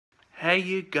Hey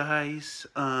you guys,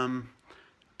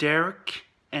 Derek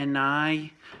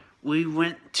and we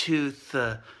went to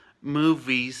the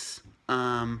movies.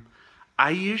 I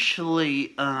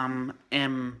usually, am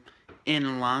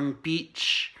in Long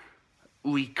Beach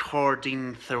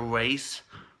recording the race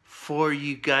for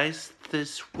you guys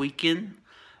this weekend,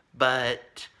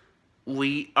 but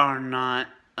we are not,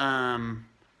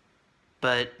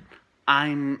 but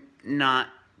I'm not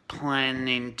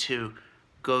planning to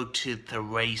go to the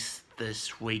race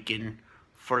this weekend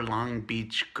for Long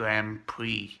Beach Grand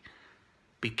Prix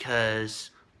because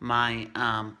my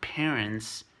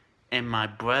parents and my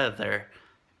brother,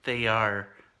 they are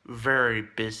very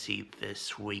busy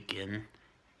this weekend,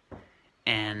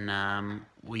 and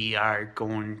we are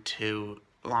going to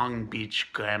Long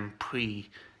Beach Grand Prix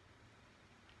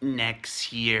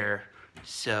next year,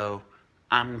 so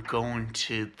I'm going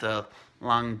to the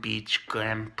Long Beach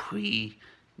Grand Prix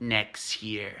next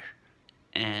year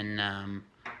and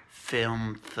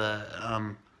film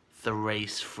the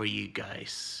race for you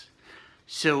guys.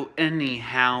 So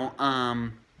anyhow,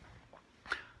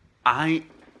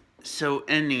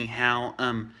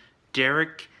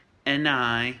 Derek and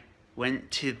I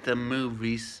went to the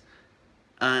movies,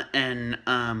 and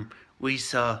we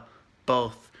saw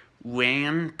both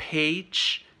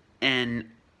Rampage and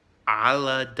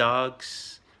Isla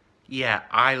Dogs. Yeah,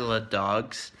 Isla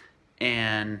Dogs.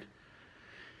 And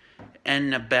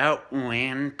about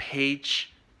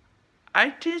Rampage,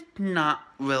 I did not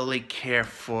really care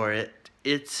for it.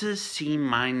 It's a C-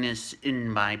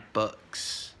 in my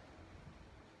books.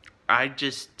 I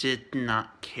just did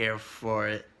not care for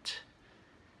it.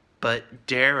 But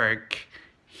Derek,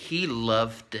 he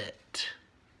loved it.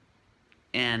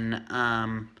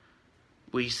 And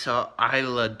we saw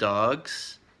Isla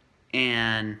Dogs,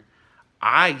 and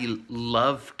I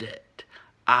loved it.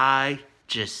 I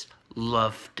just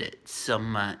loved it so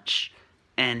much.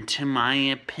 And to my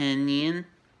opinion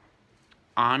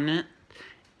on it,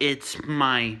 it's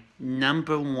my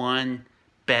 #1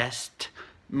 best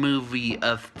movie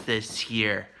of this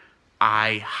year.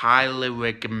 I highly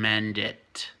recommend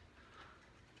it.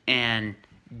 And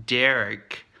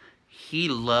Derek, he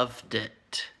loved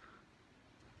it,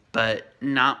 but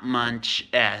not much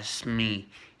as me.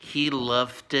 He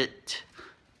loved it,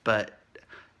 but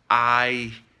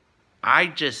I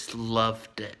just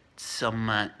loved it so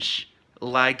much.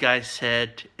 Like I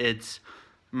said, it's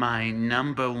my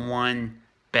 #1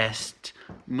 best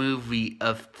movie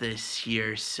of this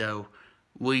year, so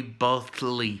we both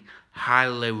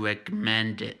highly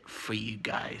recommend it for you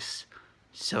guys.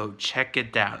 So check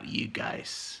it out, you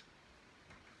guys.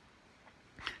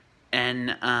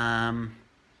 And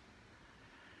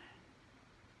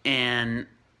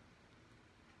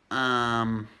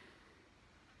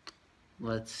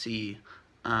let's see,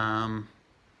 and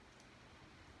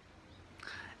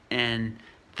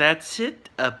that's it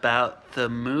about the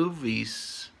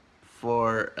movies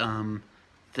for,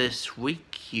 this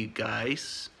week, you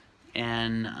guys.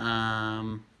 And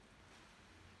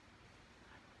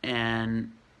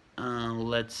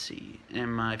let's see,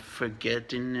 am I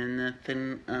forgetting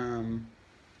anything?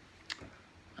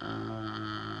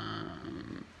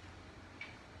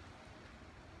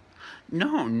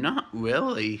 No, not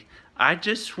really. I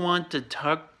just want to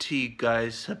talk to you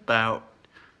guys about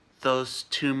those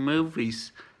two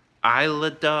movies,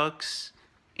 Isla Dogs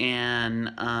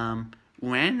and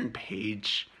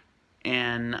Rampage,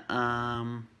 and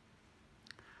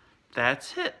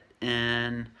that's it.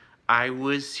 And I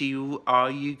will see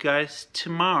all you guys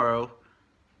tomorrow.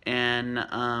 And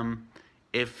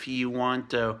if you want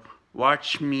to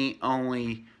watch me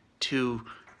only to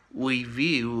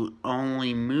review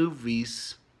only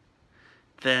movies,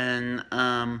 then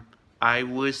I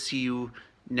will see you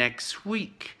next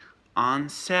week on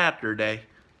Saturday.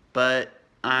 But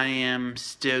I am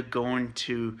still going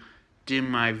to do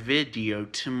my video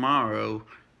tomorrow,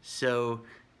 so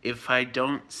if I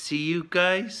don't see you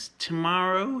guys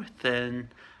tomorrow,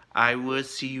 then I will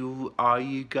see all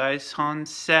you guys on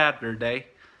Saturday.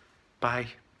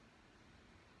 Bye.